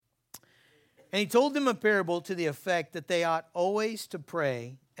And he told them a parable to the effect that they ought always to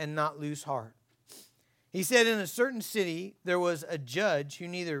pray and not lose heart. He said, in a certain city there was a judge who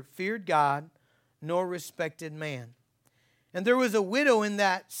neither feared God nor respected man. And there was a widow in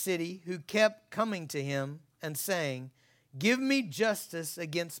that city who kept coming to him and saying, give me justice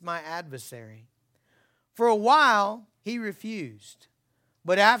against my adversary. For a while he refused,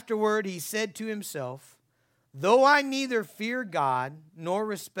 but afterward he said to himself, though I neither fear God nor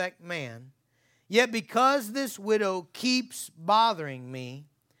respect man, yet because this widow keeps bothering me,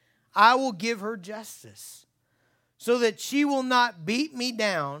 I will give her justice, so that she will not beat me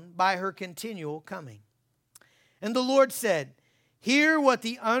down by her continual coming. And the Lord said, hear what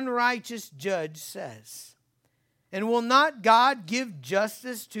the unrighteous judge says. And will not God give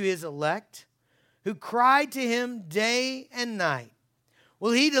justice to his elect, who cry to him day and night?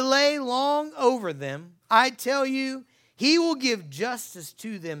 Will he delay long over them? I tell you, he will give justice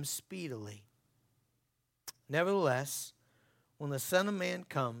to them speedily. Nevertheless, when the Son of Man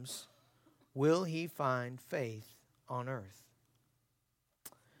comes, will he find faith on earth?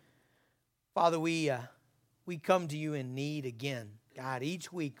 Father, we come to you in need again. God,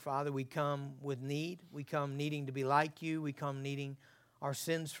 each week, Father, we come with need. We come needing to be like you. We come needing our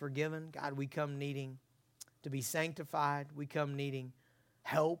sins forgiven. God, we come needing to be sanctified. We come needing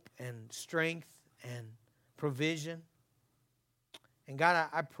help and strength and provision. And God,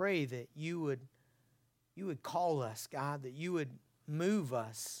 I pray that you would call us, God, that you would move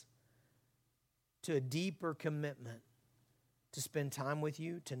us to a deeper commitment to spend time with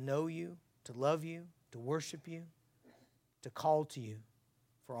you, to know you, to love you, to worship you, to call to you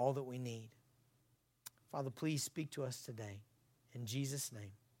for all that we need. Father, please speak to us today. In Jesus'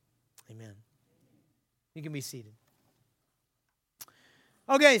 name, amen. You can be seated.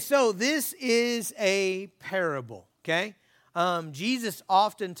 Okay, so this is a parable, okay? Jesus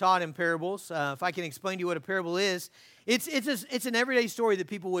often taught in parables. If I can explain to you what a parable is, it's an everyday story that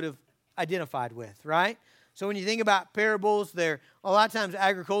people would have identified with, right? So when you think about parables, they're a lot of times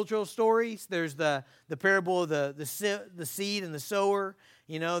agricultural stories. There's the parable of the seed and the sower.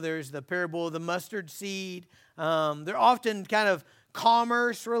 You know, there's the parable of the mustard seed. They're often kind of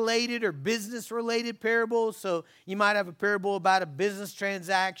commerce-related or business-related parables. So you might have a parable about a business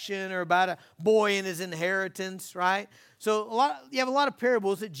transaction or about a boy and his inheritance, right? So you have a lot of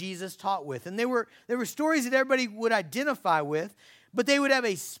parables that Jesus taught with. And they were stories that everybody would identify with, but they would have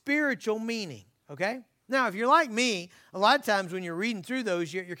a spiritual meaning, okay? Now, if you're like me, a lot of times when you're reading through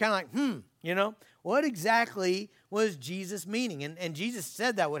those, you're kind of like, you know, what exactly was Jesus meaning? And Jesus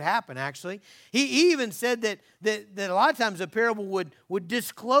said that would happen, actually. He even said that a lot of times a parable would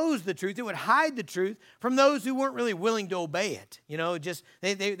disclose the truth. It would hide the truth from those who weren't really willing to obey it. You know, just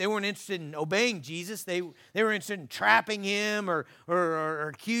they weren't interested in obeying Jesus. They were interested in trapping him or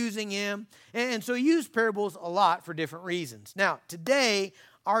accusing him. And so he used parables a lot for different reasons. Now, today,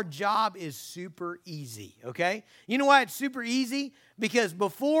 our job is super easy, okay? You know why it's super easy? Because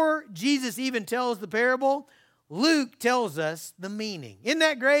before Jesus even tells the parable, Luke tells us the meaning. Isn't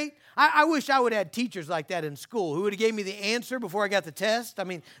that great? I wish I would have had teachers like that in school who would have gave me the answer before I got the test. I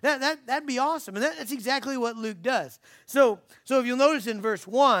mean, that'd be awesome. And that's exactly what Luke does. So if you'll notice in verse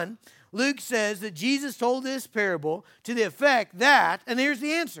 1, Luke says that Jesus told this parable to the effect that, and here's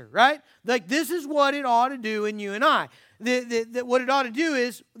the answer, right? Like, this is what it ought to do in you and I. What it ought to do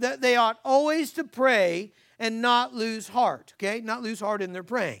is that they ought always to pray and not lose heart, okay? Not lose heart in their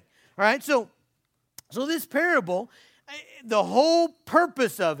praying, all right? So this parable, the whole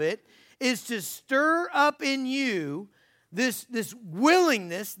purpose of it is to stir up in you this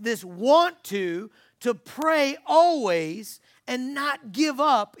willingness, this want to pray always and not give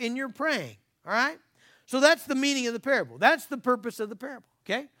up in your praying, all right? So that's the meaning of the parable. That's the purpose of the parable,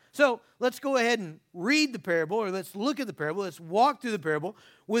 okay? So let's go ahead and read the parable, or let's look at the parable. Let's walk through the parable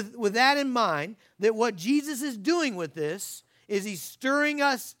with that in mind, that what Jesus is doing with this is he's stirring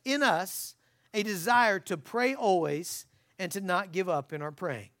in us a desire to pray always and to not give up in our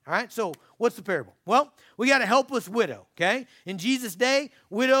praying. All right, so what's the parable? Well, we got a helpless widow, okay? In Jesus' day,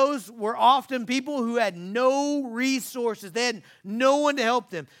 widows were often people who had no resources. They had no one to help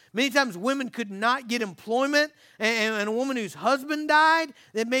them. Many times women could not get employment, and a woman whose husband died,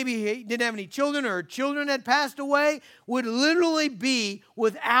 that maybe didn't have any children or her children had passed away, would literally be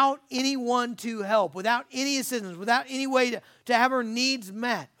without anyone to help, without any assistance, without any way to have her needs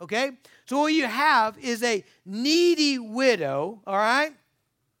met, okay? So what you have is a needy widow, all right?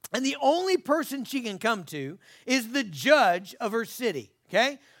 And the only person she can come to is the judge of her city,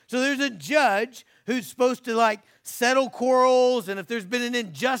 okay? So there's a judge who's supposed to like settle quarrels, and if there's been an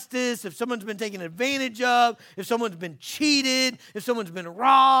injustice, if someone's been taken advantage of, if someone's been cheated, if someone's been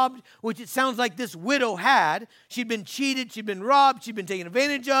robbed, which it sounds like this widow had. She'd been cheated, she'd been robbed, she'd been taken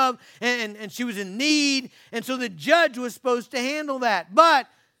advantage of, and she was in need. And so the judge was supposed to handle that. But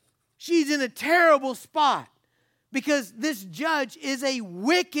she's in a terrible spot because this judge is a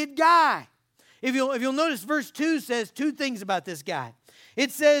wicked guy. If you'll notice, verse 2 says two things about this guy.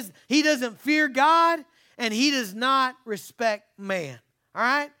 It says he doesn't fear God and he does not respect man. All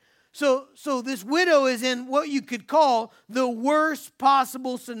right? So this widow is in what you could call the worst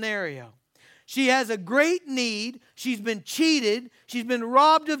possible scenario. She has a great need. She's been cheated. She's been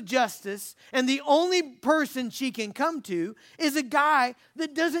robbed of justice. And the only person she can come to is a guy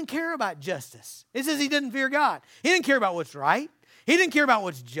that doesn't care about justice. It says he doesn't fear God. He didn't care about what's right. He didn't care about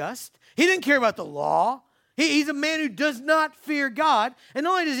what's just. He didn't care about the law. He's a man who does not fear God. And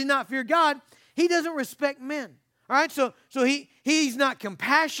not only does he not fear God, he doesn't respect men. All right, so he's not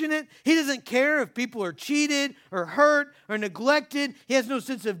compassionate. He doesn't care if people are cheated or hurt or neglected. He has no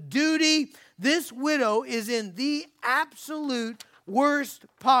sense of duty. This widow is in the absolute worst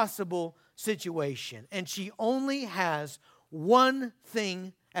possible situation. And she only has one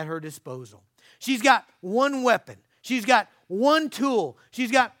thing at her disposal. She's got one weapon. She's got one tool.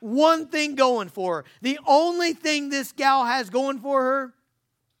 She's got one thing going for her. The only thing this gal has going for her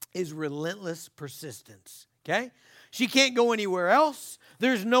is relentless persistence. Okay? She can't go anywhere else.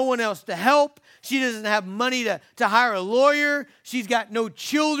 There's no one else to help. She doesn't have money to hire a lawyer. She's got no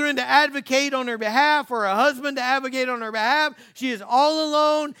children to advocate on her behalf or a husband to advocate on her behalf. She is all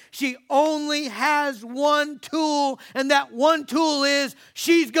alone. She only has one tool, and that one tool is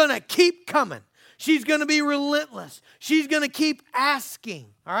she's going to keep coming. She's going to be relentless. She's going to keep asking,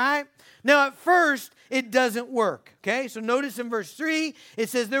 all right? Now, at first, it doesn't work, okay? So notice in verse 3, it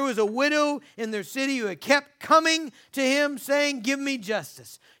says there was a widow in their city who had kept coming to him saying, give me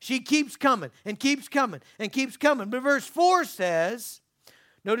justice. She keeps coming and keeps coming and keeps coming. But verse 4 says,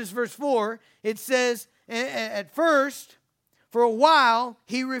 notice verse 4, it says, at first, for a while,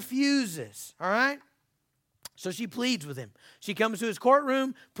 he refuses, all right? So she pleads with him. She comes to his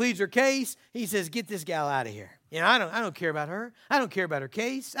courtroom, pleads her case. He says, get this gal out of here. You know, I don't care about her. I don't care about her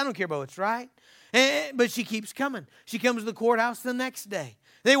case. I don't care about what's right. But she keeps coming. She comes to the courthouse the next day.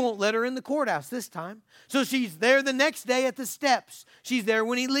 They won't let her in the courthouse this time. So she's there the next day at the steps. She's there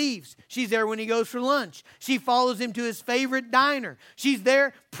when he leaves. She's there when he goes for lunch. She follows him to his favorite diner. She's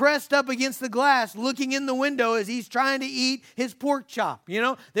there pressed up against the glass, looking in the window as he's trying to eat his pork chop. You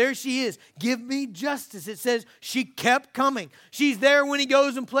know, there she is. Give me justice. It says she kept coming. She's there when he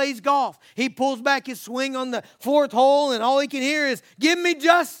goes and plays golf. He pulls back his swing on the fourth hole, and all he can hear is, give me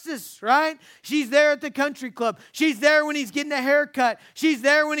justice, right? She's there at the country club. She's there when he's getting a haircut. She's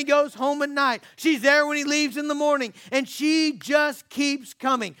there when he goes home at night. She's there when he leaves in the morning. And she just keeps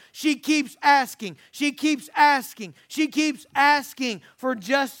coming. She keeps asking. She keeps asking. She keeps asking for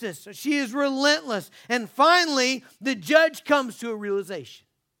justice. She is relentless. And finally, the judge comes to a realization.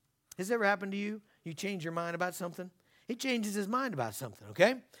 Has it ever happened to you? You change your mind about something? He changes his mind about something,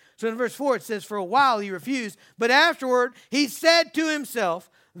 okay? So in verse 4, it says, for a while he refused, but afterward he said to himself,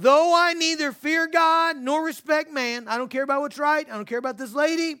 though I neither fear God nor respect man, I don't care about what's right, I don't care about this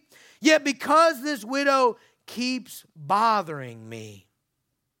lady, yet because this widow keeps bothering me,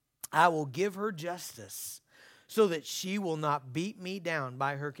 I will give her justice so that she will not beat me down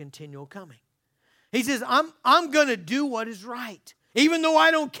by her continual coming. He says, I'm going to do what is right. Even though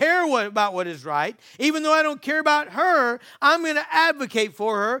I don't care about what is right, even though I don't care about her, I'm going to advocate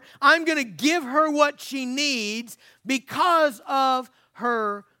for her. I'm going to give her what she needs because of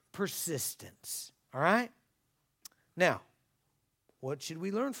her persistence. All right? Now, what should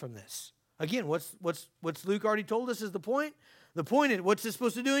we learn from this? Again, what's Luke already told us is the point? The point is, what's this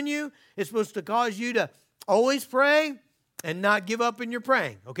supposed to do in you? It's supposed to cause you to always pray and not give up in your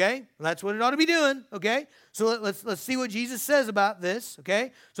praying, okay? That's what it ought to be doing, okay? So let's see what Jesus says about this,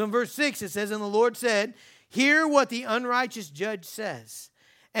 okay? So in verse 6 it says, and the Lord said, hear what the unrighteous judge says,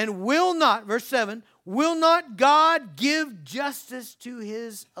 and will not, verse 7, will not God give justice to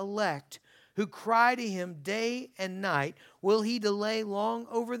his elect who cry to him day and night? Will he delay long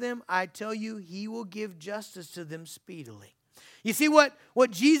over them? I tell you, he will give justice to them speedily. You see, what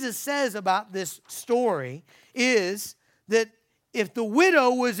Jesus says about this story is that if the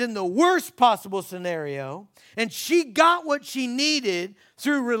widow was in the worst possible scenario and she got what she needed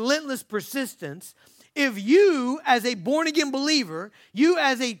through relentless persistence, if you as a born-again believer, you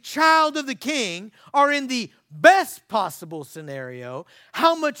as a child of the King are in the best possible scenario,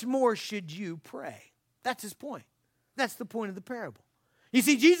 how much more should you pray? That's his point. That's the point of the parable. You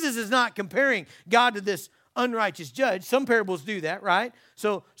see, Jesus is not comparing God to this unrighteous judge. Some parables do that, right?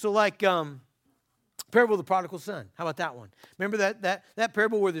 So like parable of the prodigal son. How about that one? Remember that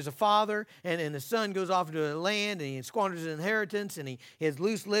parable where there's a father and the son goes off into a land and he squanders his inheritance and he has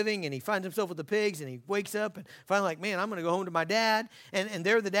loose living and he finds himself with the pigs and he wakes up and finally like, man, I'm going to go home to my dad. And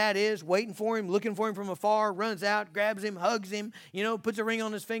there the dad is waiting for him, looking for him from afar, runs out, grabs him, hugs him, puts a ring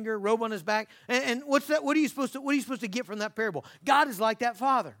on his finger, robe on his back. And what's that? What are you supposed to get from that parable? God is like that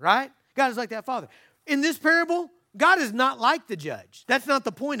father, right? God is like that father. In this parable, God is not like the judge. That's not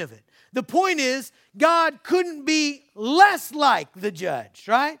the point of it. The point is, God couldn't be less like the judge,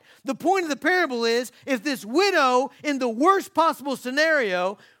 right? The point of the parable is, if this widow, in the worst possible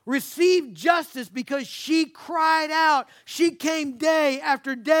scenario, received justice because she cried out, she came day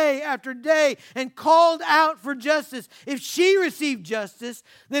after day after day and called out for justice. If she received justice,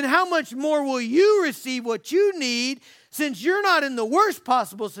 then how much more will you receive what you need? Since you're not in the worst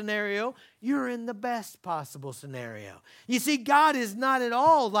possible scenario, you're in the best possible scenario. You see, God is not at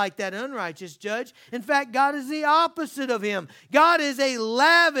all like that unrighteous judge. In fact, God is the opposite of him. God is a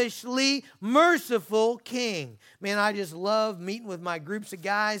lavishly merciful king. Man, I just love meeting with my groups of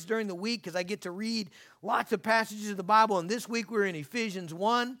guys during the week because I get to read lots of passages of the Bible. And this week we're in Ephesians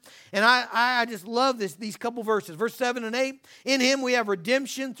 1. And I just love these couple verses. Verse 7 and 8. In him we have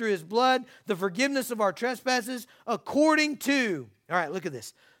redemption through his blood, the forgiveness of our trespasses, according to, all right, look at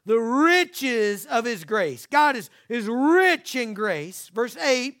this, the riches of his grace. God is rich in grace. Verse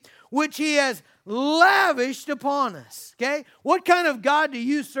 8, which he has lavished upon us. Okay? What kind of God do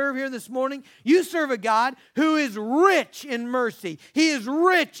you serve here this morning? You serve a God who is rich in mercy. He is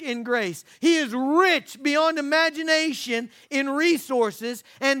rich in grace. He is rich beyond imagination in resources,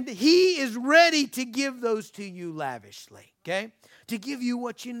 and he is ready to give those to you lavishly. Okay? To give you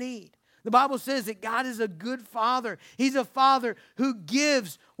what you need. The Bible says that God is a good father. He's a father who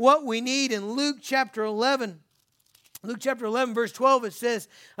gives what we need. In Luke chapter 11, verse 12, it says,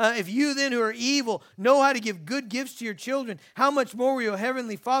 if you then who are evil know how to give good gifts to your children, how much more will your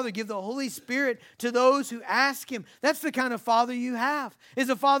heavenly Father give the Holy Spirit to those who ask him? That's the kind of father you have, is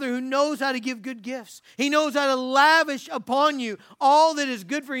a father who knows how to give good gifts. He knows how to lavish upon you all that is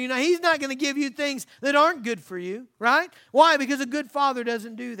good for you. Now, he's not going to give you things that aren't good for you, right? Why? Because a good father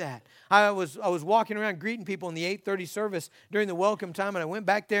doesn't do that. I was walking around greeting people in the 8:30 service during the welcome time, and I went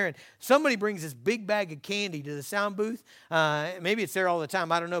back there, and somebody brings this big bag of candy to the sound booth. Maybe it's there all the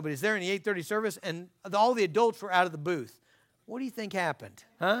time. I don't know, but it's there in the 8:30 service, and all the adults were out of the booth. What do you think happened?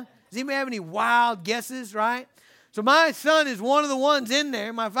 Huh? Does anybody have any wild guesses, right? So my son is one of the ones in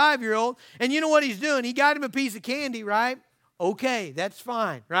there, my 5-year-old, and you know what he's doing? He got him a piece of candy, right? Okay, that's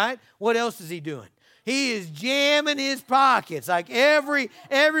fine, right? What else is he doing? He is jamming his pockets like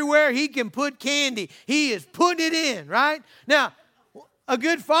everywhere he can put candy. He is putting it in, right? Now, a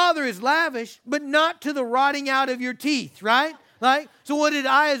good father is lavish, but not to the rotting out of your teeth, right? Like, so what did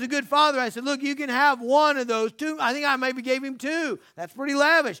I, as a good father, I said, look, you can have one of those, two. I think I maybe gave him 2. That's pretty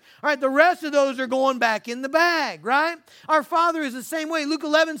lavish. All right, the rest of those are going back in the bag, right? Our Father is the same way. Luke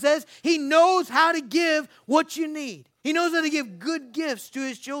 11 says he knows how to give what you need. He knows how to give good gifts to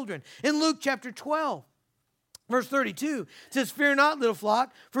his children. In Luke chapter 12, verse 32, it says, fear not, little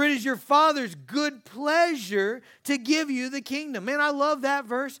flock, for it is your Father's good pleasure to give you the kingdom. Man, I love that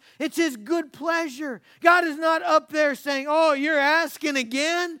verse. It's his good pleasure. God is not up there saying, oh, you're asking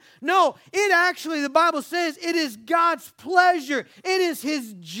again? No, it actually, the Bible says, it is God's pleasure. It is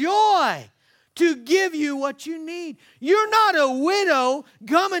his joy to give you what you need. You're not a widow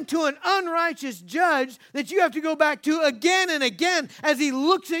coming to an unrighteous judge that you have to go back to again and again as he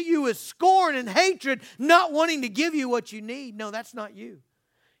looks at you with scorn and hatred, not wanting to give you what you need. No, that's not you.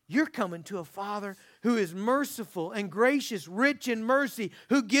 You're coming to a Father who is merciful and gracious, rich in mercy,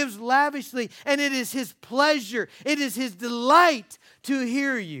 who gives lavishly, and it is his pleasure, it is his delight to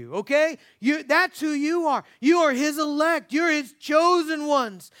hear you, okay? That's who you are. You are his elect. You're his chosen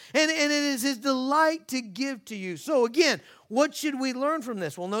ones, and it is his delight to give to you. So again, what should we learn from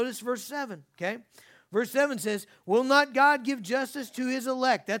this? Well, notice verse 7, okay? Verse 7 says, will not God give justice to his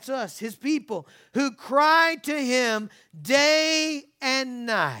elect? That's us, his people, who cry to him day and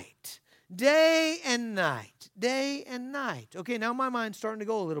night. Day and night. Day and night. Okay, now my mind's starting to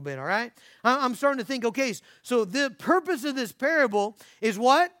go a little bit, all right? I'm starting to think, okay, so the purpose of this parable is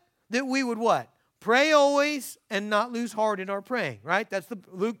what? That we would what? Pray always and not lose heart in our praying, right?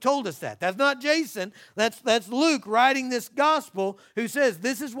 Luke told us that. That's not Jason. That's Luke writing this gospel who says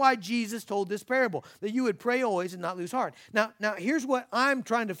this is why Jesus told this parable, that you would pray always and not lose heart. Now here's what I'm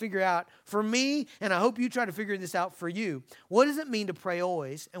trying to figure out for me, and I hope you try to figure this out for you. What does it mean to pray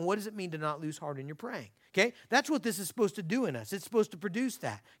always, and what does it mean to not lose heart in your praying? Okay, that's what this is supposed to do in us. It's supposed to produce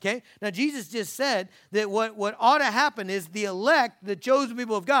that. Okay, now Jesus just said that what ought to happen is the elect, the chosen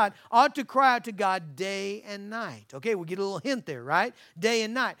people of God, ought to cry out to God day and night. Okay, we get a little hint there, right? Day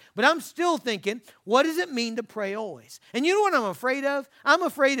and night. But I'm still thinking, what does it mean to pray always? And you know what I'm afraid of? I'm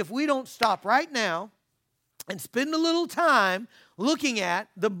afraid if we don't stop right now and spend a little time looking at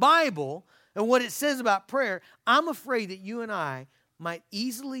the Bible and what it says about prayer, I'm afraid that you and I might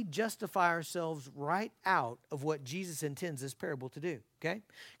easily justify ourselves right out of what Jesus intends this parable to do, okay?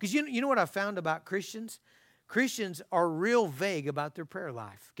 Because you know what I found about Christians? Christians are real vague about their prayer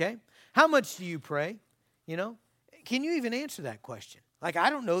life, okay? How much do you pray? You know? Can you even answer that question? Like,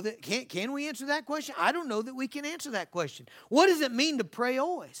 I don't know that, can we answer that question? I don't know that we can answer that question. What does it mean to pray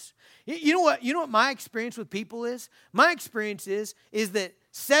always? You know what my experience with people is? My experience is that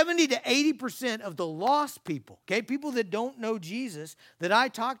 70 to 80% of the lost people, okay, people that don't know Jesus that I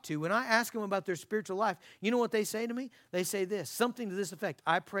talk to, when I ask them about their spiritual life, you know what they say to me? They say this, something to this effect: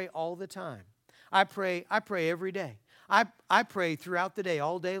 I pray all the time. I pray every day. I pray throughout the day,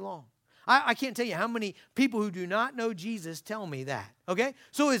 all day long. I can't tell you how many people who do not know Jesus tell me that, okay?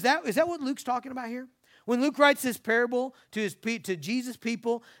 So is that what Luke's talking about here? When Luke writes this parable to Jesus'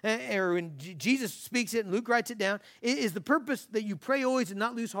 people, or when Jesus speaks it and Luke writes it down, is the purpose that you pray always and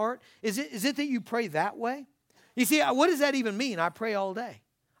not lose heart? Is it that you pray that way? You see, what does that even mean? I pray all day.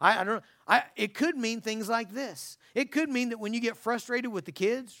 I don't know. It could mean things like this. It could mean that when you get frustrated with the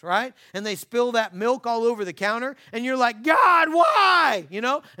kids, right, and they spill that milk all over the counter, and you're like, God, why? You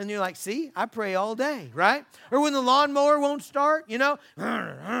know, and you're like, see, I pray all day, right? Or when the lawnmower won't start, you know,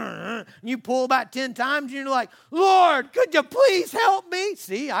 and you pull about 10 times, and you're like, Lord, could you please help me?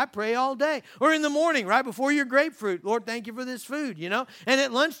 See, I pray all day. Or in the morning, right before your grapefruit, Lord, thank you for this food, you know. And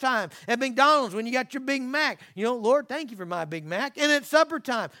at lunchtime, at McDonald's, when you got your Big Mac, you know, Lord, thank you for my Big Mac. And at supper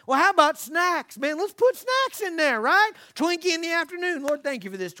time, well, how about snacks? Man, let's put snacks in there, right? Twinkie in the afternoon. Lord, thank you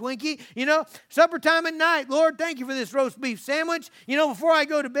for this Twinkie. You know, supper time at night. Lord, thank you for this roast beef sandwich. You know, before I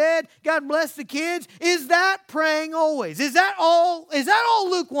go to bed, God bless the kids. Is that praying always? Is that all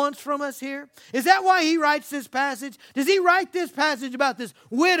Luke wants from us here? Is that why he writes this passage? Does he write this passage about this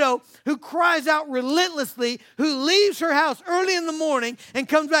widow who cries out relentlessly, who leaves her house early in the morning and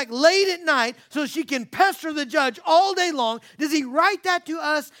comes back late at night so she can pester the judge all day long? Does he write that to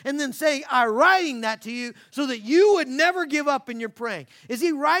us and then say, I'm writing that to you so that you would never give up in your praying? Is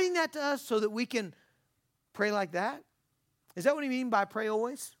he writing that to us so that we can pray like that? Is that what he means by pray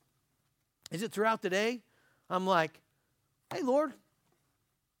always? Is it throughout the day? I'm like, hey, Lord,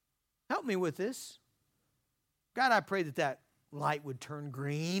 help me with this. God, I pray that light would turn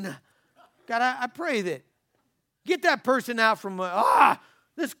green. God, I pray that get that person out from,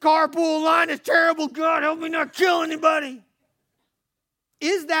 this carpool line is terrible. God, help me not kill anybody.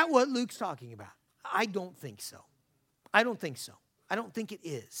 Is that what Luke's talking about? I don't think so. I don't think so. I don't think it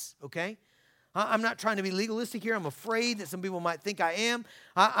is, okay? I'm not trying to be legalistic here. I'm afraid that some people might think I am.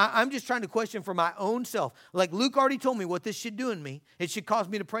 I'm just trying to question for my own self. Like Luke already told me what this should do in me. It should cause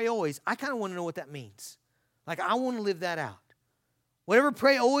me to pray always. I kind of want to know what that means. Like I want to live that out. Whatever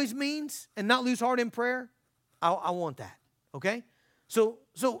pray always means and not lose heart in prayer, I want that, okay? So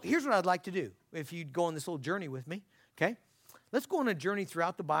here's what I'd like to do if you'd go on this little journey with me, okay? Let's go on a journey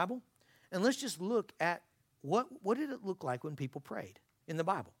throughout the Bible, and let's just look at what did it look like when people prayed in the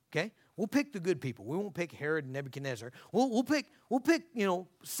Bible, okay? We'll pick the good people. We won't pick Herod and Nebuchadnezzar. We'll pick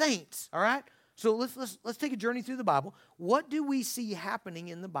saints, all right? So let's take a journey through the Bible. What do we see happening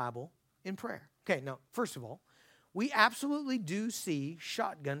in the Bible in prayer? Okay, now, first of all, we absolutely do see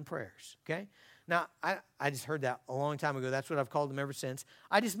shotgun prayers, okay? Now, I just heard that a long time ago. That's what I've called them ever since.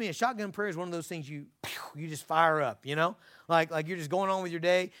 I just mean a shotgun prayer is one of those things you just fire up, you know? Like you're just going on with your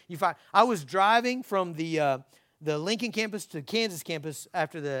day. You fire. I was driving from the Lincoln campus to Kansas campus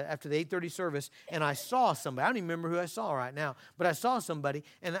after the 8:30 service, and I saw somebody. I don't even remember who I saw right now, but I saw somebody,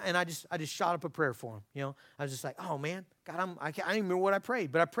 and I just shot up a prayer for him. You know, I was just like, oh man, God, I don't even remember what I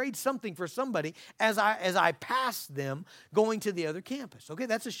prayed, but I prayed something for somebody as I passed them going to the other campus. Okay,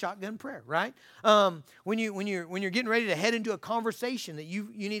 that's a shotgun prayer, right? When you're getting ready to head into a conversation that you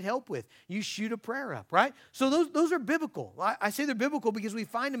need help with, you shoot a prayer up, right? So those are biblical. I say they're biblical because we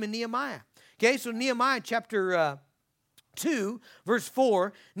find them in Nehemiah. Okay, so Nehemiah chapter 2, verse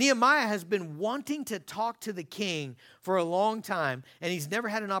 4, Nehemiah has been wanting to talk to the king for a long time, and he's never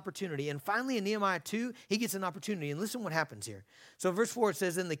had an opportunity. And finally, in Nehemiah 2, he gets an opportunity. And listen what happens here. So verse 4, it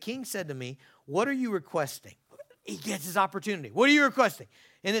says, "And the king said to me, what are you requesting?" He gets his opportunity. What are you requesting?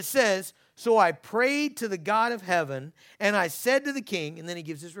 And it says, "So I prayed to the God of heaven, and I said to the king," and then he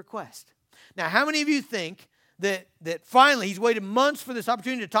gives his request. Now, how many of you think that finally he's waited months for this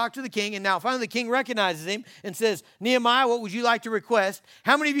opportunity to talk to the king, and now finally the king recognizes him and says, "Nehemiah, what would you like to request?"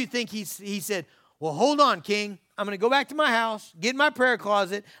 How many of you think he said, "Well, hold on, king. I'm going to go back to my house, get in my prayer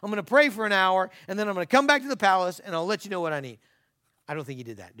closet, I'm going to pray for an hour, and then I'm going to come back to the palace, and I'll let you know what I need"? I don't think he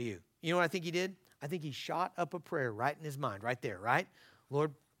did that, do you? You know what I think he did? I think he shot up a prayer right in his mind, right there, right?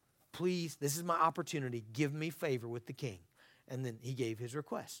 "Lord, please, this is my opportunity. Give me favor with the king." And then he gave his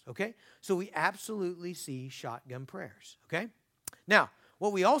request, okay? So we absolutely see shotgun prayers, okay? Now,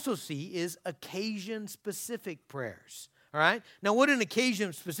 what we also see is occasion-specific prayers, all right? Now, what an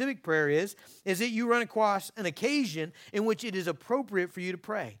occasion-specific prayer is that you run across an occasion in which it is appropriate for you to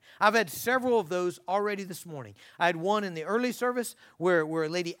pray. I've had several of those already this morning. I had one in the early service where a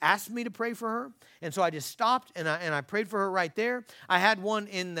lady asked me to pray for her, and so I just stopped and I prayed for her right there. I had one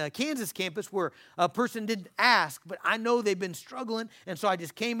in the Kansas campus where a person didn't ask, but I know they've been struggling, and so I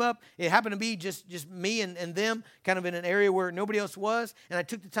just came up. It happened to be just me and them, kind of in an area where nobody else was, and I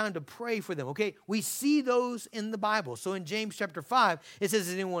took the time to pray for them, okay? We see those in the Bible. So in James chapter 5, it says,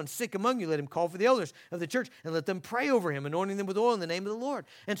 "Is anyone sick among you? Let him call for the elders of the church and let them pray over him, anointing them with oil in the name of the Lord."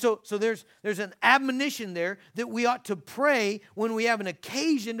 And so there's an admonition there that we ought to pray when we have an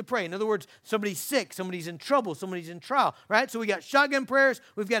occasion to pray. In other words, somebody's sick, somebody's in trouble, somebody's in trial, right? So we got shotgun prayers,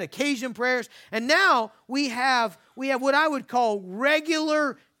 we've got occasion prayers, and now we have what I would call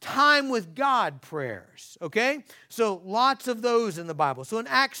regular time with God prayers, okay? So lots of those in the Bible. So in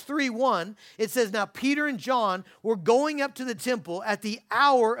Acts 3:1, it says, "Now Peter and John were going up to the temple at the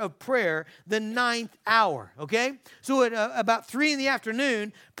hour of prayer, the 9th hour," okay? So at about 3 in the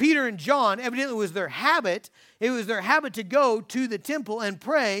afternoon, Peter and John, evidently it was their habit to go to the temple and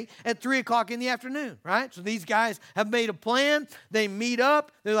pray at 3 o'clock in the afternoon, right? So these guys have made a plan. They meet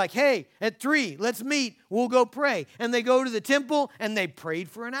up. They're like, "Hey, at 3, let's meet. We'll go pray." And they go to the temple and they prayed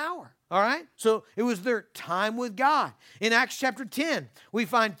for an hour. All right? So it was their time with God. In Acts chapter 10, we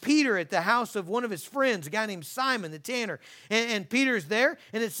find Peter at the house of one of his friends, a guy named Simon the tanner. And Peter's there,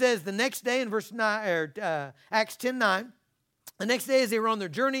 and it says the next day in verse 9, Acts 10:9, "The next day as they were on their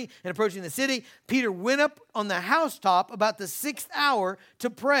journey and approaching the city, Peter went up on the housetop about the 6th hour to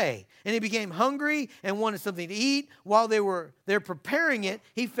pray. And he became hungry and wanted something to eat. While they were there preparing it,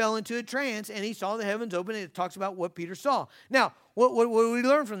 he fell into a trance and he saw the heavens open." And it talks about what Peter saw. Now, what do we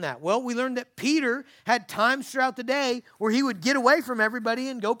learn from that? Well, we learned that Peter had times throughout the day where he would get away from everybody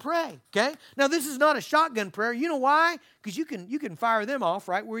and go pray, okay? Now, this is not a shotgun prayer. You know why? Because you can fire them off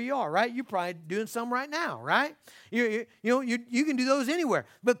right where you are, right? You're probably doing some right now, right? You can do those anywhere.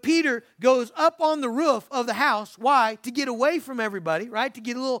 But Peter goes up on the roof of the house. Why? To get away from everybody, right? To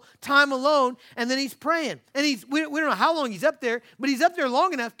get a little time alone, and then he's praying. And we don't know how long he's up there, but he's up there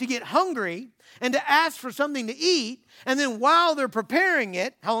long enough to get hungry and to ask for something to eat. And then while they're preparing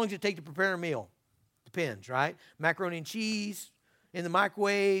it, how long does it take to prepare a meal? Depends, right? Macaroni and cheese in the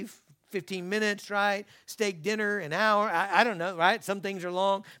microwave, 15 minutes, right? Steak dinner, an hour. I don't know, right? Some things are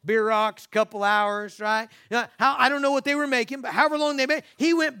long. Beer rocks, couple hours, right? I don't know what they were making, but however long they made,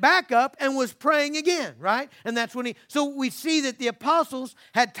 he went back up and was praying again, right? And that's when so we see that the apostles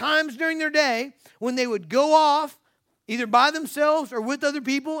had times during their day when they would go off either by themselves or with other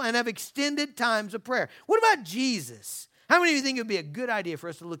people and have extended times of prayer. What about Jesus? How many of you think it would be a good idea for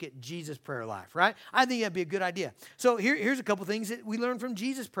us to look at Jesus' prayer life, right? I think that'd be a good idea. So here's a couple things that we learned from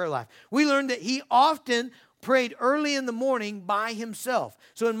Jesus' prayer life. We learned that he often prayed early in the morning by himself.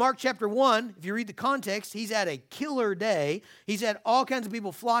 So in Mark chapter 1, if you read the context, he's had a killer day. He's had all kinds of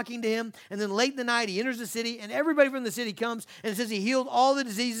people flocking to him. And then late in the night, he enters the city, and everybody from the city comes, and it says he healed all the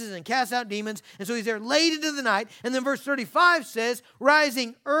diseases and cast out demons. And so he's there late into the night. And then verse 35 says,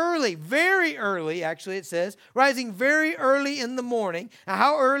 rising early, very early, actually it says, rising very early in the morning. Now,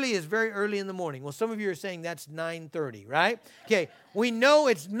 how early is very early in the morning? Well, some of you are saying that's 9:30, right? Okay, we know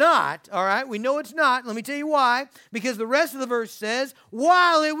it's not, all right? We know it's not. Let me tell you why. Because the rest of the verse says,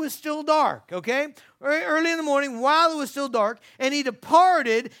 while it was still dark, okay? Early in the morning, while it was still dark, and he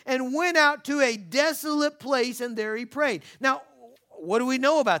departed and went out to a desolate place, and there he prayed. Now, what do we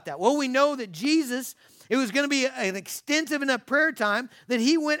know about that? Well, we know that Jesus It was going to be an extensive enough prayer time that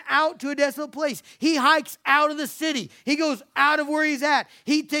he went out to a desolate place. He hikes out of the city. He goes out of where he's at.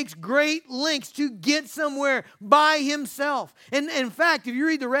 He takes great lengths to get somewhere by himself. And in fact, if you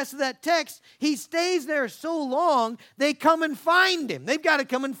read the rest of that text, he stays there so long, they come and find him. They've got to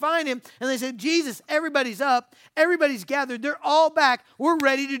come and find him. And they say, Jesus, everybody's up. Everybody's gathered. They're all back. We're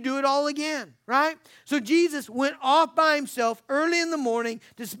ready to do it all again, right? So Jesus went off by himself early in the morning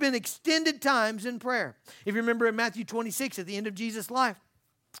to spend extended times in prayer. If you remember in Matthew 26, at the end of Jesus' life,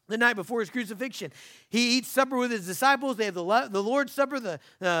 the night before his crucifixion, he eats supper with his disciples. They have the Lord's Supper,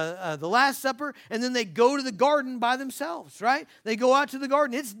 the Last Supper, and then they go to the garden by themselves, right? They go out to the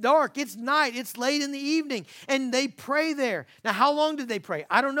garden. It's dark. It's night. It's late in the evening, and they pray there. Now, how long did they pray?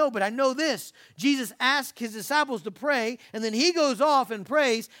 I don't know, but I know this. Jesus asked his disciples to pray, and then he goes off and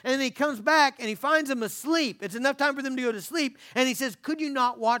prays, and then he comes back, and he finds them asleep. It's enough time for them to go to sleep, and he says, could you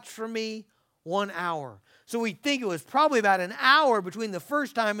not watch for me 1 hour? So we think it was probably about an hour between the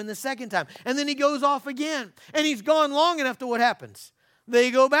first time and the second time. And then he goes off again. And he's gone long enough to what happens?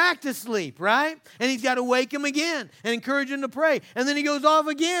 They go back to sleep, right? And he's got to wake them again and encourage them to pray. And then he goes off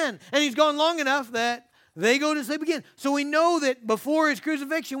again. And he's gone long enough that they go to sleep again. So we know that before his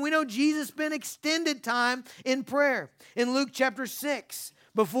crucifixion, we know Jesus spent extended time in prayer. In Luke chapter 6,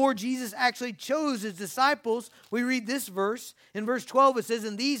 before Jesus actually chose his disciples, we read this verse. In verse 12, it says,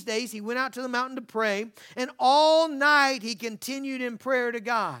 in these days he went out to the mountain to pray, and all night he continued in prayer to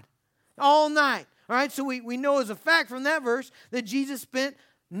God. All night. All right, so we know as a fact from that verse that Jesus spent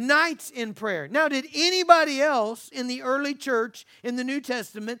nights in prayer. Now, did anybody else in the early church in the New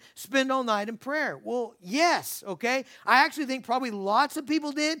Testament spend all night in prayer? Well, yes, okay? I actually think probably lots of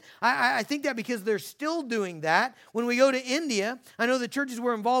people did. I think that because they're still doing that. When we go to India, I know the churches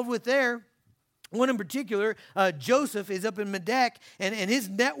we're involved with there, one in particular, Joseph, is up in Medak, and his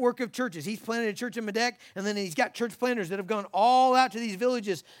network of churches. He's planted a church in Medak, and then he's got church planters that have gone all out to these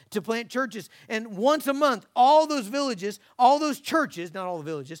villages to plant churches. And once a month, all those villages, all those churches, not all the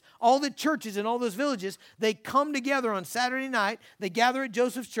villages, all the churches in all those villages, they come together on Saturday night. They gather at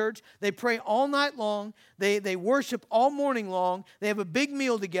Joseph's church. They pray all night long. They worship all morning long. They have a big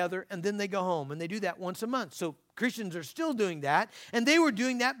meal together, and then they go home. And they do that once a month. So Christians are still doing that, and they were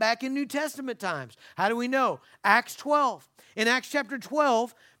doing that back in New Testament times. How do we know? Acts 12. In Acts chapter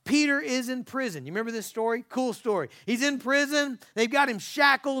 12, Peter is in prison. You remember this story? Cool story. He's in prison. They've got him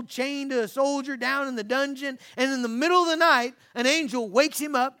shackled, chained to a soldier down in the dungeon, and in the middle of the night, an angel wakes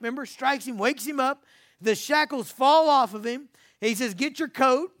him up, remember, strikes him, wakes him up. The shackles fall off of him. He says, get your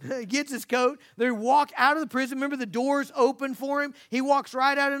coat. He gets his coat. They walk out of the prison. Remember, the doors open for him. He walks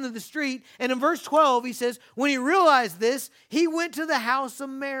right out into the street. And in verse 12, he says, when he realized this, he went to the house of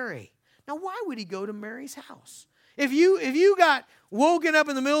Mary. Now, why would he go to Mary's house? If you got woken up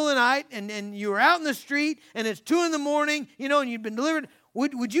in the middle of the night and you were out in the street and it's 2 a.m, and you'd been delivered,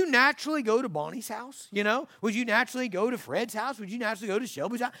 would you naturally go to Bonnie's house? Would you naturally go to Fred's house? Would you naturally go to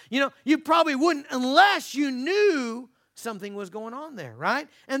Shelby's house? You probably wouldn't unless you knew something was going on there, right?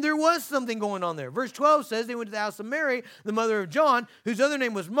 And there was something going on there. Verse 12 says they went to the house of Mary, the mother of John, whose other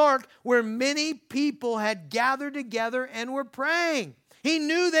name was Mark, where many people had gathered together and were praying. He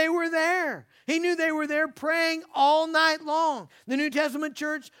knew they were there. He knew they were there praying all night long. The New Testament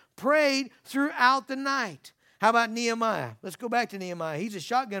church prayed throughout the night. How about Nehemiah? Let's go back to Nehemiah. He's a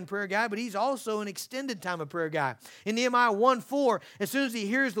shotgun prayer guy, but he's also an extended time of prayer guy. In Nehemiah 1:4, as soon as he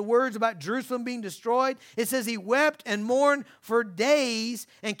hears the words about Jerusalem being destroyed, it says he wept and mourned for days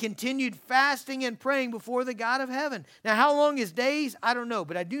and continued fasting and praying before the God of heaven. Now, how long is days? I don't know,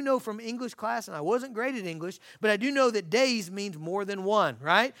 but I do know from English class, and I wasn't great at English, but I do know that days means more than one,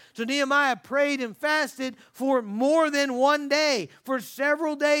 right? So Nehemiah prayed and fasted for more than one day, for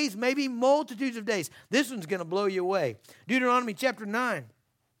several days, maybe multitudes of days. This one's going to blow you away. Deuteronomy chapter 9.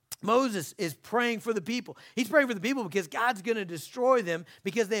 Moses is praying for the people. He's praying for the people because God's going to destroy them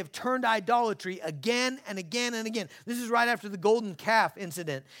because they have turned to idolatry again and again and again. This is right after the golden calf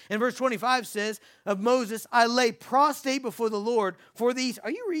incident. And verse 25 says of Moses, I lay prostrate before the Lord for these, are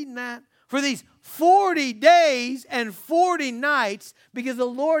you reading that? For these 40 days and 40 nights, because the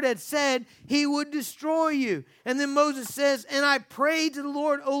Lord had said he would destroy you. And then Moses says, and I prayed to the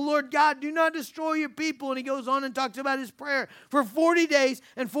Lord, O Lord God, do not destroy your people. And he goes on and talks about his prayer. For 40 days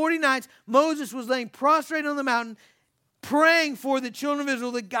and 40 nights, Moses was laying prostrate on the mountain, praying for the children of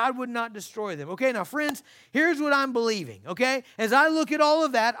Israel that God would not destroy them. Okay, now friends, here's what I'm believing, okay? As I look at all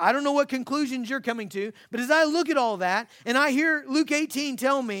of that, I don't know what conclusions you're coming to, but as I look at all that, and I hear Luke 18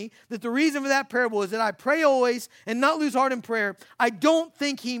 tell me that the reason for that parable is that I pray always and not lose heart in prayer, I don't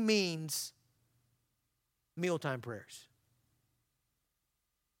think he means mealtime prayers.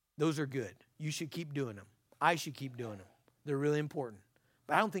 Those are good. you should keep doing them. I should keep doing them. They're really important.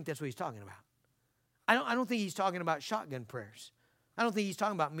 But I don't think that's what he's talking about. I don't think he's talking about shotgun prayers. I don't think he's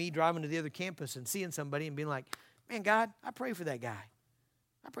talking about me driving to the other campus and seeing somebody and being like, man, God, I pray for that guy.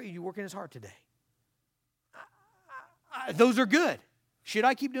 I pray you work in his heart today. Those are good. Should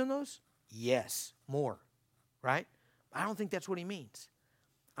I keep doing those? Yes, more, right? I don't think that's what he means.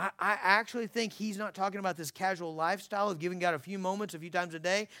 I actually think he's not talking about this casual lifestyle of giving God a few moments, a few times a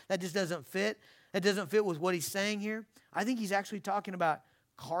day. That just doesn't fit. That doesn't fit with what he's saying here. I think he's actually talking about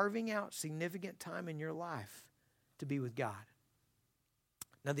carving out significant time in your life to be with God.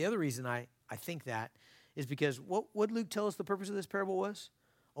 Now, the other reason I think that is because what would Luke tell us the purpose of this parable was?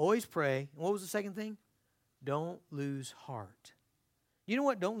 Always pray. And what was the second thing? Don't lose heart. You know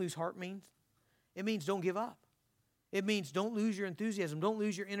what don't lose heart means? It means don't give up. It means don't lose your enthusiasm. Don't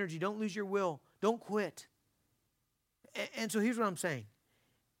lose your energy. Don't lose your will. Don't quit. And so here's what I'm saying.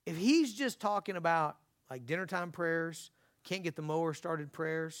 If he's just talking about like dinner time prayers, can't get the mower started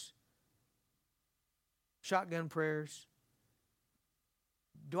prayers, shotgun prayers,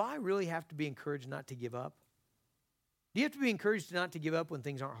 do I really have to be encouraged not to give up? Do you have to be encouraged not to give up when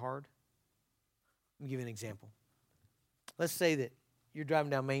things aren't hard? Let me give you an example. Let's say that you're driving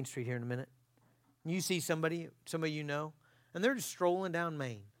down Main Street here in a minute. And you see somebody you know, and they're just strolling down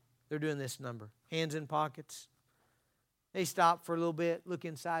Main. They're doing this number. Hands in pockets. They stop for a little bit, look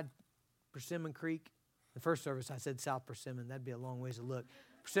inside Persimmon Creek. The first service I said South Persimmon. That'd be a long ways to look.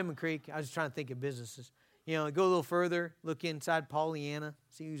 Persimmon Creek, I was just trying to think of businesses. You know, go a little further, look inside Pollyanna,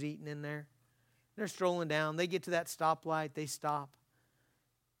 see who's eating in there. They're strolling down. They get to that stoplight. They stop.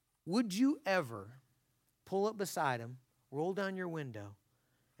 Would you ever pull up beside them, roll down your window,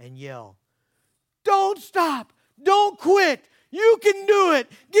 and yell, "Don't stop. Don't quit. You can do it.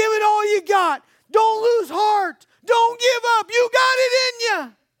 Give it all you got. Don't lose heart. Don't give up. You got it in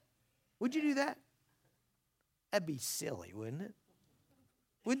you"? Would you do that? That'd be silly, wouldn't it?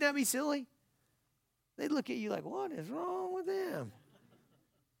 Wouldn't that be silly? They'd look at you like, what is wrong with them?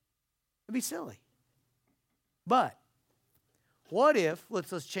 It'd be silly. But what if,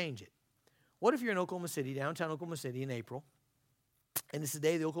 let's change it. What if you're in Oklahoma City, downtown Oklahoma City in April, and it's the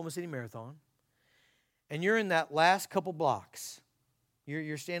day of the Oklahoma City Marathon, and you're in that last couple blocks.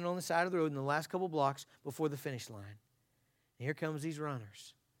 You're standing on the side of the road in the last couple blocks before the finish line. And here comes these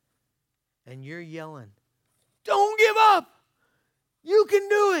runners. And you're yelling, "Don't give up. You can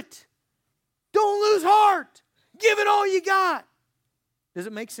do it. Don't lose heart. Give it all you got." Does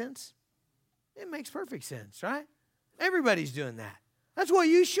it make sense? It makes perfect sense, right? Everybody's doing that. That's what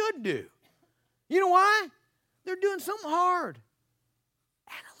you should do. You know why? They're doing something hard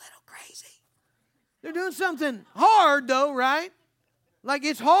and a little crazy. They're doing something hard, though, right? Like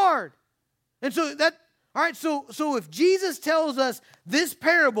it's hard. And so all right, so if Jesus tells us this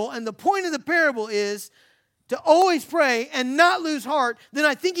parable, and the point of the parable is to always pray and not lose heart, then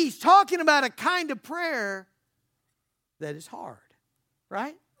I think he's talking about a kind of prayer that is hard,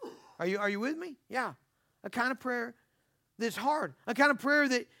 right? Are you with me? Yeah. A kind of prayer that's hard. A kind of prayer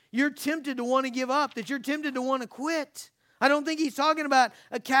that you're tempted to want to give up, that you're tempted to want to quit. I don't think he's talking about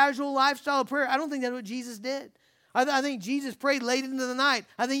a casual lifestyle of prayer. I don't think that's what Jesus did. I think Jesus prayed late into the night.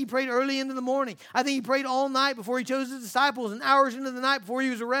 I think he prayed early into the morning. I think he prayed all night before he chose his disciples and hours into the night before he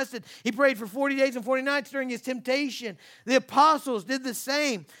was arrested. He prayed for 40 days and 40 nights during his temptation. The apostles did the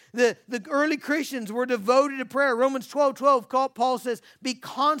same. The early Christians were devoted to prayer. Romans 12:12, Paul says, be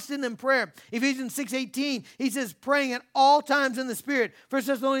constant in prayer. Ephesians 6:18, he says, praying at all times in the Spirit. 1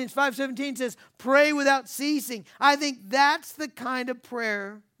 Thessalonians 5:17 says, pray without ceasing. I think that's the kind of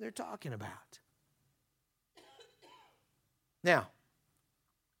prayer they're talking about. Now,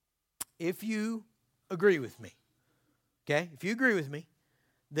 if you agree with me, okay? If you agree with me,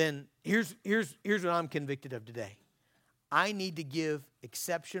 then here's what I'm convicted of today. I need to give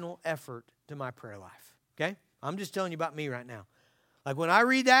exceptional effort to my prayer life, okay? I'm just telling you about me right now. Like when I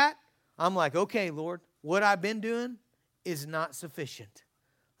read that, I'm like, okay, Lord, what I've been doing is not sufficient.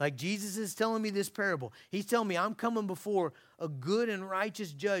 Like Jesus is telling me this parable. He's telling me I'm coming before a good and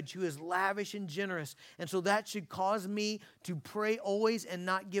righteous judge who is lavish and generous. And so that should cause me to pray always and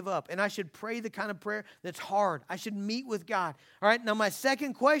not give up. And I should pray the kind of prayer that's hard. I should meet with God. All right, now my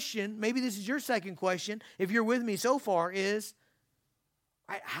second question, maybe this is your second question, if you're with me so far, is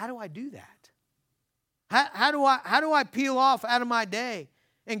how do I do that? How do I peel off out of my day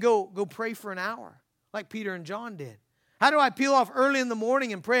and go pray for an hour like Peter and John did? How do I peel off early in the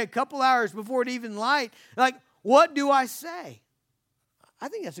morning and pray a couple hours before it even light? Like, what do I say? I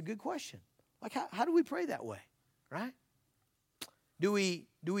think that's a good question. Like, how do we pray that way, right? Do we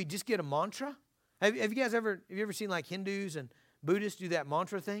just get a mantra? Have you guys ever seen like Hindus and Buddhists do that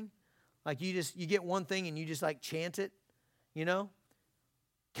mantra thing? Like you get one thing and you just like chant it, you know?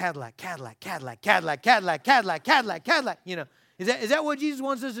 Cadillac, Cadillac, Cadillac, Cadillac, Cadillac, Cadillac, Cadillac, Cadillac, you know. Is that what Jesus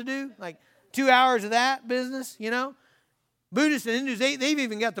wants us to do? Like 2 hours of that business, you know? Buddhists and Hindus, they've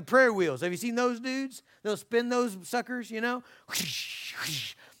even got the prayer wheels. Have you seen those dudes? They'll spin those suckers, you know?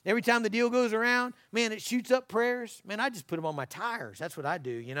 Every time the deal goes around, man, it shoots up prayers. Man, I just put them on my tires. That's what I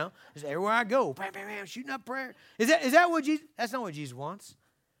do, you know? Just everywhere I go, bam, bam, bam, shooting up prayer. Is that what Jesus? That's not what Jesus wants.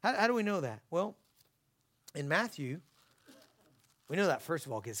 How do we know that? Well, in Matthew, we know that first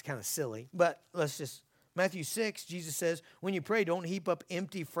of all because it's kind of silly. But Matthew 6, Jesus says, when you pray, don't heap up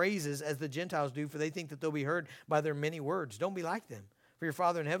empty phrases as the Gentiles do, for they think that they'll be heard by their many words. Don't be like them. For your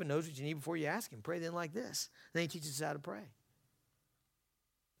Father in heaven knows what you need before you ask Him. Pray then like this. Then He teaches us how to pray.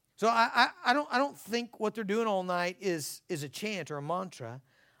 So I don't think what they're doing all night is a chant or a mantra.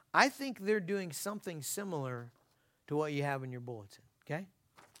 I think they're doing something similar to what you have in your bulletin, okay?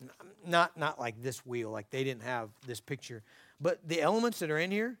 Not like this wheel, like they didn't have this picture. But the elements that are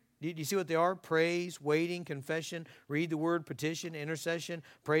in here, do you see what they are? Praise, waiting, confession, read the word, petition, intercession,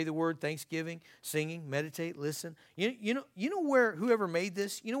 pray the word, thanksgiving, singing, meditate, listen. You know where whoever made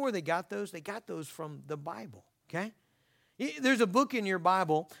this, you know where they got those? They got those from the Bible, okay? There's a book in your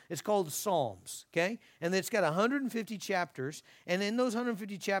Bible, it's called Psalms, okay? And it's got 150 chapters, and in those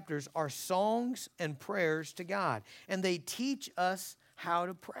 150 chapters are songs and prayers to God. And they teach us how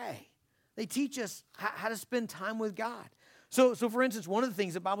to pray. They teach us how to spend time with God. So for instance, one of the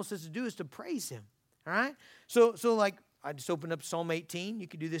things the Bible says to do is to praise Him, all right? So like, I just opened up Psalm 18. You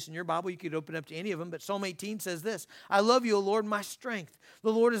could do this in your Bible. You could open up to any of them. But Psalm 18 says this, I love you, O Lord, my strength.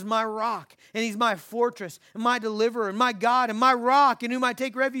 The Lord is my rock, and He's my fortress, and my deliverer, and my God, and my rock, in whom I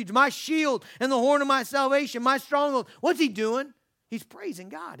take refuge, my shield, and the horn of my salvation, my stronghold. What's he doing? He's praising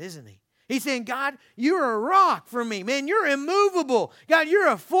God, isn't he? He's saying, God, you're a rock for me. Man, you're immovable. God, you're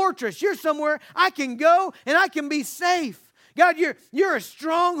a fortress. You're somewhere I can go, and I can be safe. God, you're a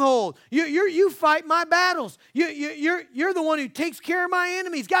stronghold. You fight my battles. You're the one who takes care of my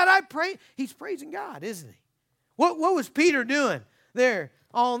enemies. God, I pray. He's praising God, isn't he? What was Peter doing there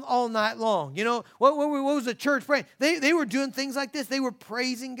all night long? You know, what was the church praying? They were doing things like this. They were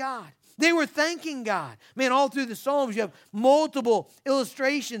praising God. They were thanking God. Man, all through the Psalms, you have multiple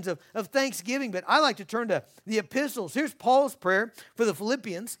illustrations of thanksgiving. But I like to turn to the epistles. Here's Paul's prayer for the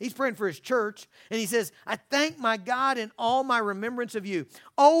Philippians. He's praying for his church. And he says, I thank my God in all my remembrance of you.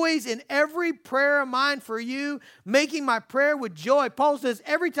 Always in every prayer of mine for you, making my prayer with joy. Paul says,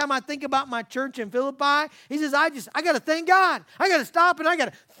 every time I think about my church in Philippi, he says, I got to thank God. I got to stop and I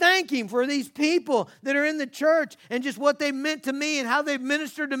got to thank Him for these people that are in the church and just what they meant to me and how they've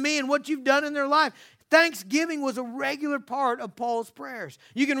ministered to me and what you've done in their life. Thanksgiving was a regular part of Paul's prayers.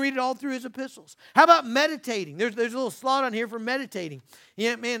 You can read it all through his epistles. How about meditating? There's a little slot on here for meditating.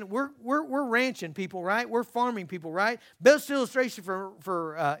 Yeah, man, we're ranching people, right? We're farming people, right? Best illustration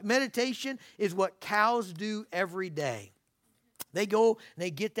for meditation is what cows do every day. They go and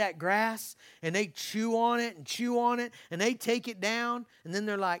they get that grass and they chew on it and they take it down and then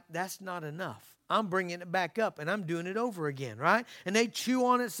they're like, that's not enough. I'm bringing it back up and I'm doing it over again, right? And they chew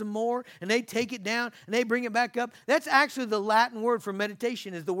on it some more and they take it down and they bring it back up. That's actually the Latin word for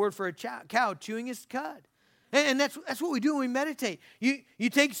meditation is the word for a cow chewing its cud. And that's what we do when we meditate. You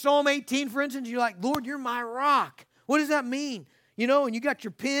take Psalm 18, for instance, you're like, Lord, you're my rock. What does that mean? You know, and you got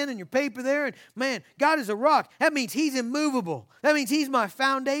your pen and your paper there, and man, God is a rock. That means He's immovable. That means He's my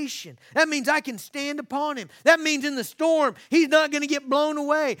foundation. That means I can stand upon Him. That means in the storm, He's not going to get blown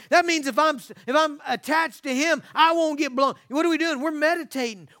away. That means if I'm attached to Him, I won't get blown. What are we doing? We're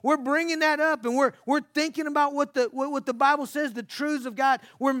meditating. We're bringing that up, and we're thinking about what the Bible says, the truths of God.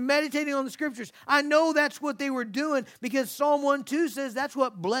 We're meditating on the Scriptures. I know that's what they were doing because Psalm 1:2 says that's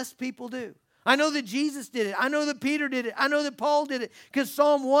what blessed people do. I know that Jesus did it. I know that Peter did it. I know that Paul did it. Because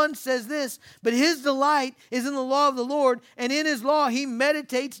Psalm 1 says this, but his delight is in the law of the Lord, and in His law he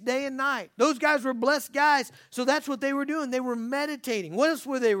meditates day and night. Those guys were blessed guys, so that's what they were doing. They were meditating. What else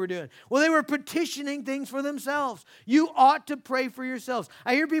were they doing? Well, they were petitioning things for themselves. You ought to pray for yourselves.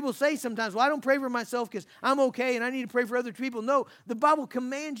 I hear people say sometimes, well, I don't pray for myself because I'm okay and I need to pray for other people. No, the Bible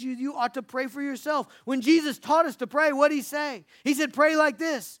commands you ought to pray for yourself. When Jesus taught us to pray, what did He say? He said, pray like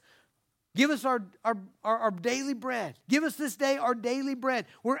this. Give us our daily bread. Give us this day our daily bread.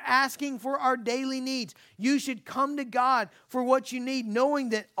 We're asking for our daily needs. You should come to God for what you need,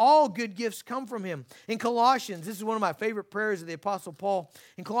 knowing that all good gifts come from Him. In Colossians, this is one of my favorite prayers of the Apostle Paul.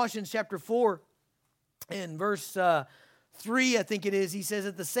 In Colossians chapter 4 and verse 3, I think it is, he says,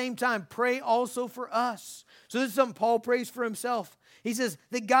 at the same time, pray also for us. So this is something Paul prays for himself. He says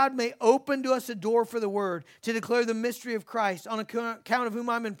that God may open to us a door for the word to declare the mystery of Christ, on account of whom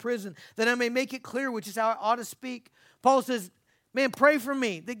I'm in prison, that I may make it clear, which is how I ought to speak. Paul says, man, pray for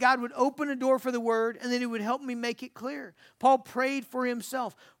me that God would open a door for the word and that he would help me make it clear. Paul prayed for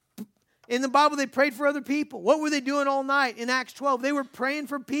himself. In the Bible, they prayed for other people. What were they doing all night in Acts 12? They were praying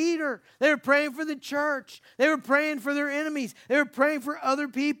for Peter. They were praying for the church. They were praying for their enemies. They were praying for other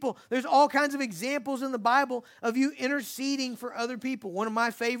people. There's all kinds of examples in the Bible of you interceding for other people. One of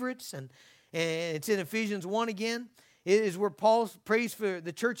my favorites, and it's in Ephesians 1 again, is where Paul prays for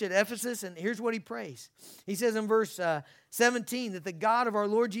the church at Ephesus, and here's what he prays. He says in verse 17, that the God of our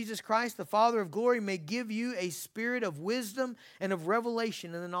Lord Jesus Christ, the Father of glory, may give you a spirit of wisdom and of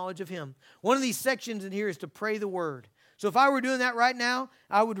revelation in the knowledge of him. One of these sections in here is to pray the word. So if I were doing that right now,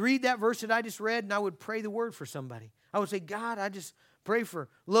 I would read that verse that I just read, and I would pray the word for somebody. I would say, God, I just pray for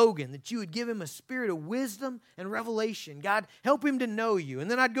Logan, that you would give him a spirit of wisdom and revelation. God, help him to know you.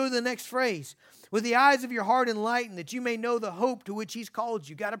 And then I'd go to the next phrase. With the eyes of your heart enlightened, that you may know the hope to which he's called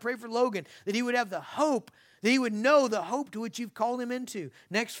you. Got to pray for Logan, that he would have the hope, that he would know the hope to which you've called him into.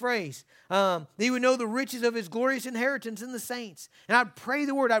 Next phrase. That he would know the riches of his glorious inheritance in the saints. And I'd pray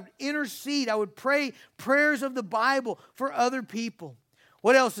the word. I would intercede. I would pray prayers of the Bible for other people.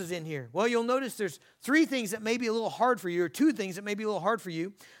 What else is in here? Well, you'll notice there's 3 things that may be a little hard for you, or 2 things that may be a little hard for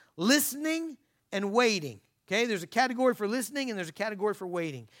you. Listening and waiting. Okay, there's a category for listening and there's a category for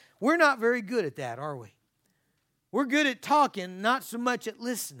waiting. We're not very good at that, are we? We're good at talking, not so much at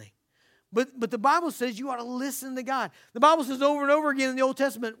listening. But the Bible says you ought to listen to God. The Bible says over and over again in the Old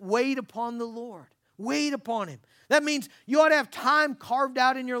Testament, wait upon the Lord. Wait upon him. That means you ought to have time carved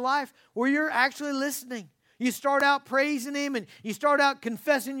out in your life where you're actually listening. You start out praising him, and you start out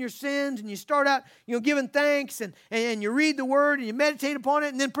confessing your sins, and you start out, giving thanks, and you read the word, and you meditate upon it,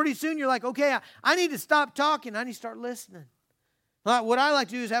 and then pretty soon you're like, okay, I need to stop talking. I need to start listening. What I like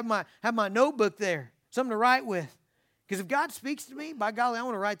to do is have my notebook there, something to write with. Because if God speaks to me, by golly, I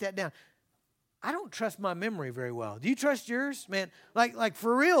want to write that down. I don't trust my memory very well. Do you trust yours? Man, like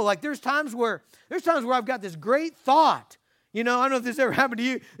for real, like there's times where I've got this great thought. I don't know if this ever happened to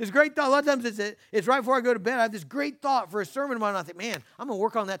you. This great thought, a lot of times it's right before I go to bed. I have this great thought for a sermon of mine. And I think, man, I'm going to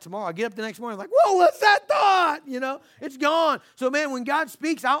work on that tomorrow. I get up the next morning, I'm like, whoa, what's that thought? It's gone. So, man, when God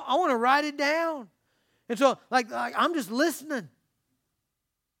speaks, I want to write it down. And so, like I'm just listening.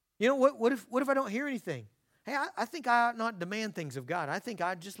 What if I don't hear anything? Hey, I think I ought not demand things of God. I think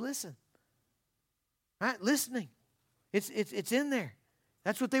I'd just listen. Right? Listening. It's in there.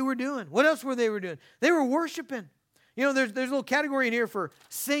 That's what they were doing. What else were they doing? They were worshiping. There's a little category in here for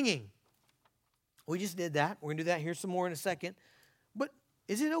singing. We just did that. We're going to do that here some more in a second. But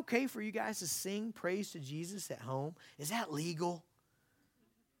is it okay for you guys to sing praise to Jesus at home? Is that legal?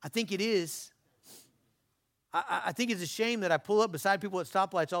 I think it is. I think it's a shame that I pull up beside people at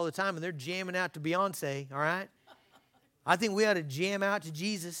stoplights all the time and they're jamming out to Beyonce, all right? I think we ought to jam out to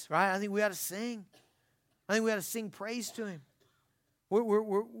Jesus, right? I think we ought to sing. I think we ought to sing praise to him.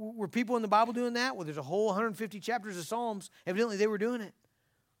 Were people in the Bible doing that? Well, there's a whole 150 chapters of Psalms. Evidently, they were doing it.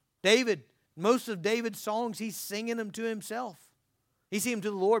 David, most of David's songs, he's singing them to himself. He's singing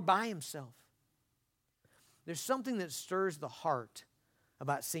them to the Lord by himself. There's something that stirs the heart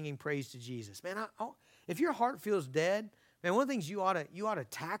about singing praise to Jesus. Man, if your heart feels dead, man, one of the things you ought to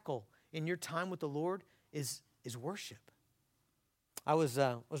tackle in your time with the Lord is worship. I was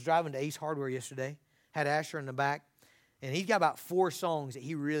driving to Ace Hardware yesterday, had Asher in the back. And he's got about 4 songs that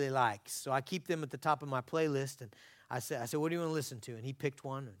he really likes. So I keep them at the top of my playlist. And I said, what do you want to listen to? And he picked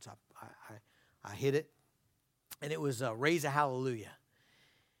one. And so I hit it. And it was Raise a Hallelujah.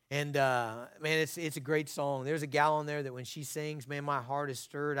 And, man, it's a great song. There's a gal on there that when she sings, man, my heart is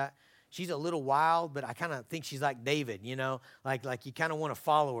stirred. She's a little wild, but I kind of think she's like David, Like you kind of want to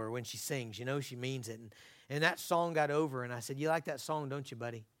follow her when she sings. She means it. And that song got over. And I said, you like that song, don't you,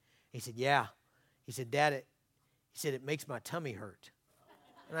 buddy? He said, yeah. He said, Dad, he said, it makes my tummy hurt.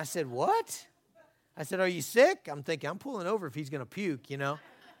 And I said, what? I said, are you sick? I'm thinking, I'm pulling over if he's going to puke,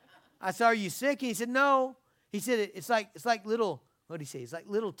 I said, are you sick? And he said, no. He said, it's like little, what did he say? It's like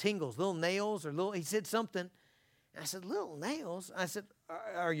little tingles, little nails or little, he said something. And I said, little nails? I said,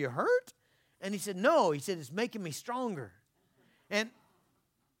 are you hurt? And he said, no. He said, it's making me stronger. And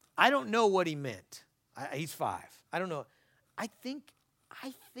I don't know what he meant. He's 5. I don't know. I think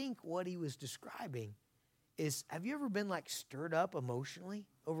what he was describing is, have you ever been like stirred up emotionally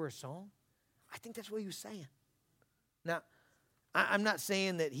over a song? I think that's what he was saying. Now, I'm not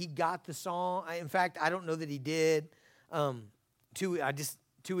saying that he got the song. In fact, I don't know that he did. 2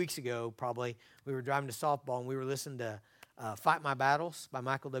 weeks ago, probably, we were driving to softball and we were listening to Fight My Battles by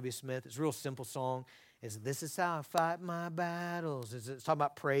Michael W. Smith. It's a real simple song. This is how I fight my battles. It's talking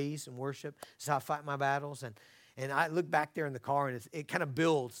about praise and worship. This is how I fight my battles. And I look back there in the car, and it kind of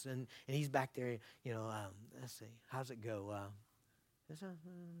builds. And he's back there, let's see. How's it go?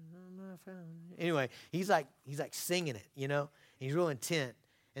 Anyway, he's like singing it, He's real intent.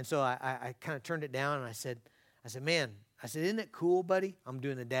 And so I kind of turned it down, and I said, man, isn't it cool, buddy? I'm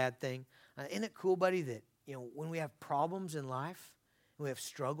doing the dad thing. Isn't it cool, buddy, that, when we have problems in life, we have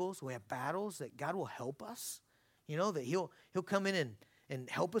struggles, we have battles, that God will help us, that he'll come in and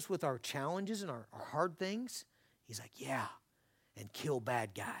help us with our challenges and our hard things. He's like, yeah, and kill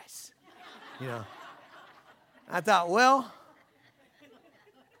bad guys. I thought, well,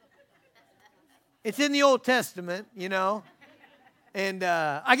 it's in the Old Testament, And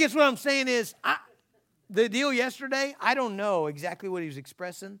I guess what I'm saying is, the deal yesterday, I don't know exactly what he was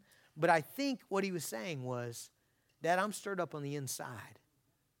expressing, but I think what he was saying was, Dad, I'm stirred up on the inside,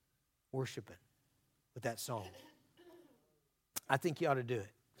 worshiping with that song. I think you ought to do it.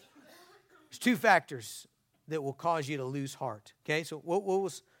 There's two factors that will cause you to lose heart. Okay, so what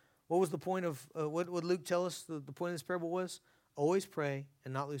was the point of, what would Luke tell us the point of this parable was? Always pray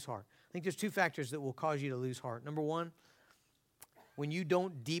and not lose heart. I think there's two factors that will cause you to lose heart. Number one, when you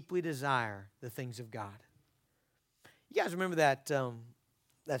don't deeply desire the things of God. You guys remember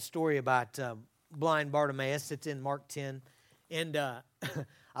that story about blind Bartimaeus? It's in Mark 10. And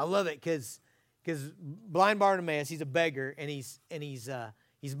I love it because blind Bartimaeus, he's a beggar, and he's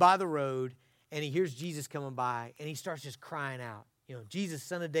by the road, and he hears Jesus coming by, and he starts just crying out. Jesus,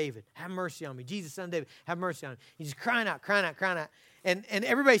 son of David, have mercy on me. Jesus, son of David, have mercy on me. He's just crying out. And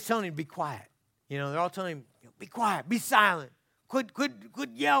everybody's telling him to be quiet. They're all telling him, be quiet, be silent. Quit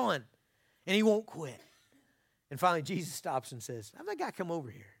yelling. And he won't quit. And finally, Jesus stops and says, have that guy come over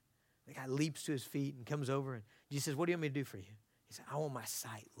here. The guy leaps to his feet and comes over. And Jesus says, what do you want me to do for you? He said, I want my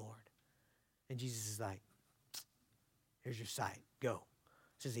sight, Lord. And Jesus is like, here's your sight. Go.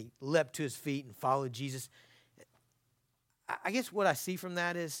 Says he leapt to his feet and followed Jesus. I guess what I see from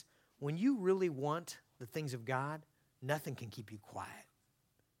that is, when you really want the things of God, nothing can keep you quiet.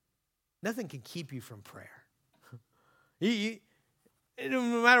 Nothing can keep you from prayer. No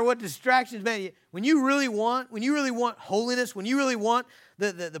matter what distractions, man, when you really want holiness, when you really want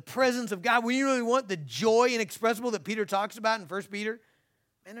the presence of God, when you really want the joy inexpressible that Peter talks about in 1 Peter,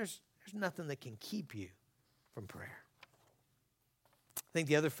 man, there's nothing that can keep you from prayer. I think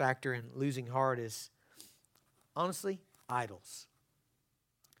the other factor in losing heart is, honestly, idols.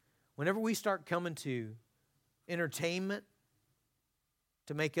 Whenever we start coming to entertainment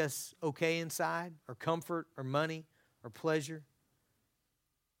to make us okay inside, or comfort, or money, or pleasure,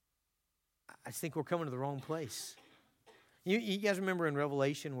 I think we're coming to the wrong place. You guys remember in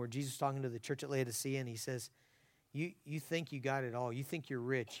Revelation where Jesus is talking to the church at Laodicea, and he says, you think you got it all. You think you're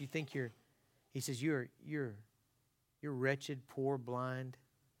rich. He says, you're wretched, poor, blind,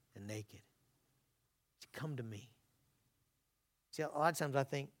 and naked. Come to me. See, a lot of times I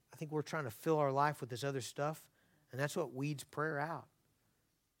think we're trying to fill our life with this other stuff, and that's what weeds prayer out.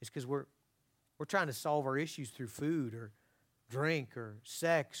 It's because we're trying to solve our issues through food or drink or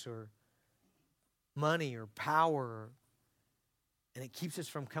sex or money or power, and it keeps us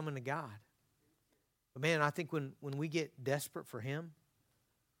from coming to God. But man, I think when we get desperate for Him,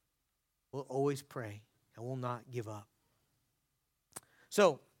 we'll always pray and we'll not give up.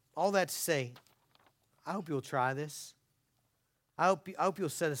 So, all that to say, I hope you'll try this. I hope you'll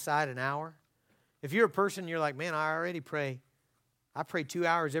set aside an hour. If you're a person, you're like, man, I already pray. I pray 2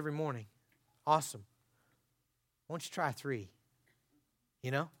 hours every morning. Awesome. Why don't you try 3?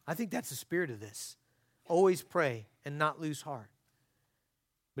 I think that's the spirit of this. Always pray and not lose heart.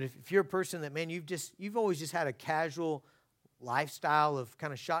 But if you're a person that, man, you've always just had a casual lifestyle of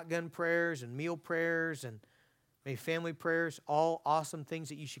kind of shotgun prayers and meal prayers and maybe family prayers, all awesome things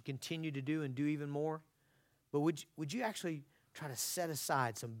that you should continue to do and do even more. But would you actually try to set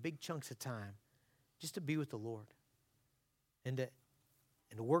aside some big chunks of time just to be with the Lord and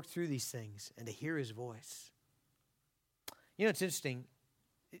to work through these things and to hear His voice? It's interesting.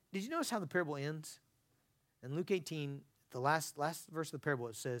 Did you notice how the parable ends? In Luke 18, the last verse of the parable,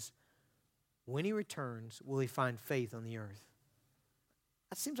 it says, when He returns, will He find faith on the earth?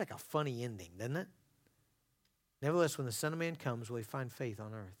 That seems like a funny ending, doesn't it? Nevertheless, when the Son of Man comes, will He find faith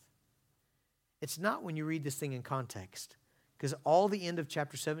on earth? It's not when you read this thing in context, because all the end of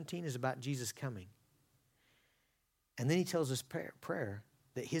chapter 17 is about Jesus coming. And then He tells us prayer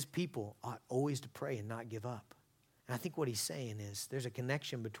that His people ought always to pray and not give up. And I think what He's saying is there's a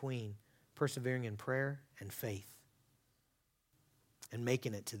connection between persevering in prayer and faith and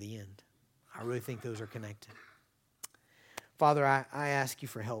making it to the end. I really think those are connected. Father, I ask you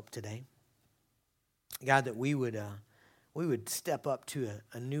for help today. God, that we would step up to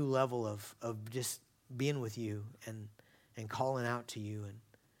a new level of just being with you and calling out to you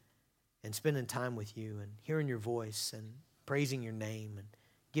and spending time with you and hearing your voice and praising your name and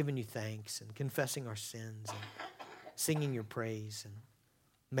giving you thanks and confessing our sins and singing your praise and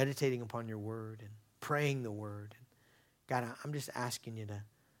meditating upon your word and praying the word. God, I'm just asking you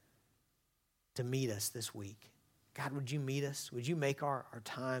to meet us this week. God, would you meet us? Would you make our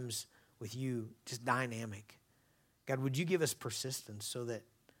times with you just dynamic? God, would you give us persistence so that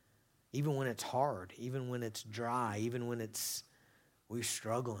even when it's hard, even when it's dry, even when we're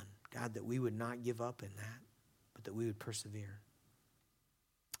struggling, God, that we would not give up in that, but that we would persevere.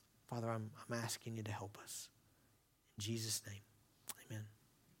 Father, I'm asking you to help us. In Jesus' name, amen.